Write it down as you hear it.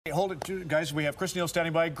Hey, hold it, guys. We have Chris Neil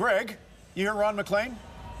standing by. Greg, you hear Ron McLean?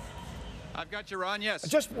 I've got you, Ron, yes.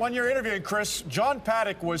 Just when you're interviewing Chris, John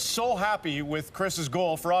Paddock was so happy with Chris's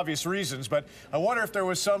goal for obvious reasons, but I wonder if there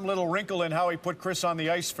was some little wrinkle in how he put Chris on the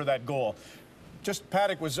ice for that goal. Just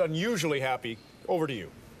Paddock was unusually happy. Over to you.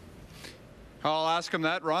 I'll ask him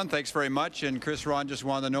that, Ron. Thanks very much. And Chris, Ron just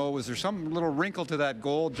wanted to know, was there some little wrinkle to that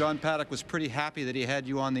goal? John Paddock was pretty happy that he had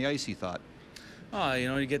you on the ice, he thought. Oh,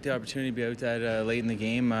 you get the opportunity to be out that late in the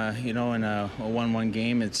game, in a 1-1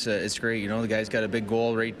 game. It's great. The guy's got a big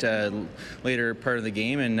goal right later part of the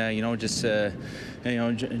game, and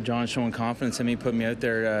John showing confidence in me, put me out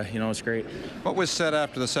there. It's great. What was said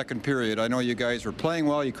after the second period? I know you guys were playing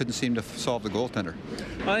well. You couldn't seem to solve the goaltender.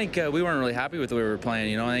 I think we weren't really happy with the way we were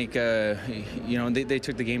playing. I think they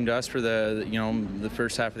took the game to us for the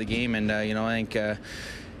first half of the game, and I think.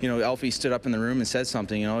 Alfie stood up in the room and said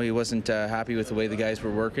something. He wasn't happy with the way the guys were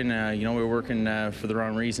working. We were working for the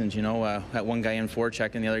wrong reasons. Had one guy in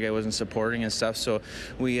forechecking, the other guy wasn't supporting and stuff. So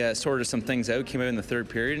we sorted some things out, came out in the third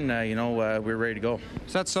period, and we were ready to go.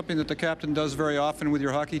 Is that something that the captain does very often with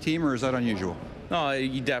your hockey team, or is that unusual? No,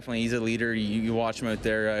 he's a leader. You watch him out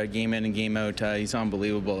there game in and game out. He's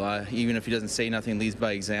unbelievable. Even if he doesn't say nothing, leads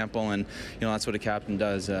by example, and that's what a captain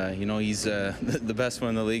does. He's the best one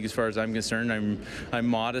in the league as far as I'm concerned. I'm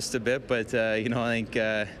modest a bit, but I think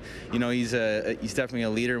he's definitely a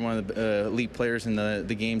leader, one of the elite players in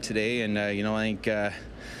the game today, and I think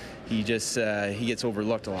he gets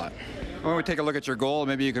overlooked a lot. Why don't we take a look at your goal?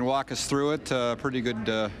 Maybe you can walk us through it. Pretty good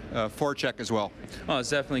forecheck as well. Oh,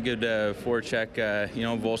 it's definitely good forecheck.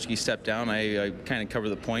 Volsky stepped down. I kind of covered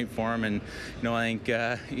the point for him, and I think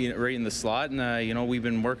right in the slot. And we've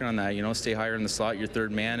been working on that. Stay higher in the slot. You're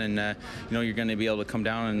third man, and you're going to be able to come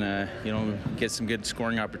down and get some good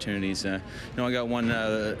scoring opportunities. I got one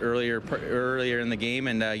earlier in the game,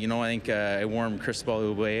 and I think I warmed Chris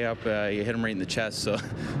ball way up. You hit him right in the chest. So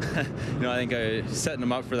I think I was setting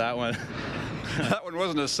him up for that one. That one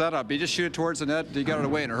wasn't a setup. You just shoot it towards the net. You got it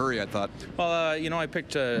away in a hurry, I thought. Well, I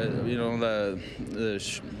picked the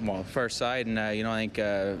far side, and I think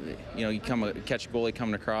you catch a goalie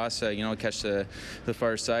coming across. Catch the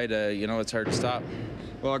far side. It's hard to stop.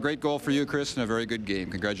 Well, a great goal for you, Chris, and a very good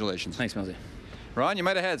game. Congratulations. Thanks, Millsy. Ron, you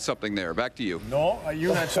might have had something there. Back to you. No,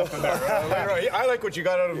 you had something there. I like what you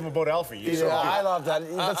got out of him about Alfie. Yeah, I love that.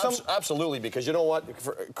 Absolutely, because you know what?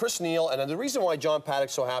 For Chris Neil, and the reason why John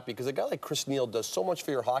Paddock's so happy, because a guy like Chris Neil does so much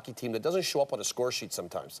for your hockey team that doesn't show up on a score sheet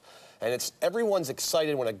sometimes. And everyone's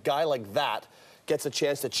excited when a guy like that gets a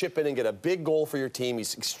chance to chip in and get a big goal for your team.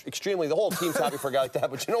 He's the whole team's happy for a guy like that.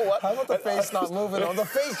 But you know what? How about the face not moving? On the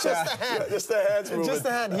face, just the hand. Just the hands moving. Just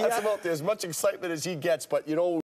the hand. That's about as much excitement as he gets. But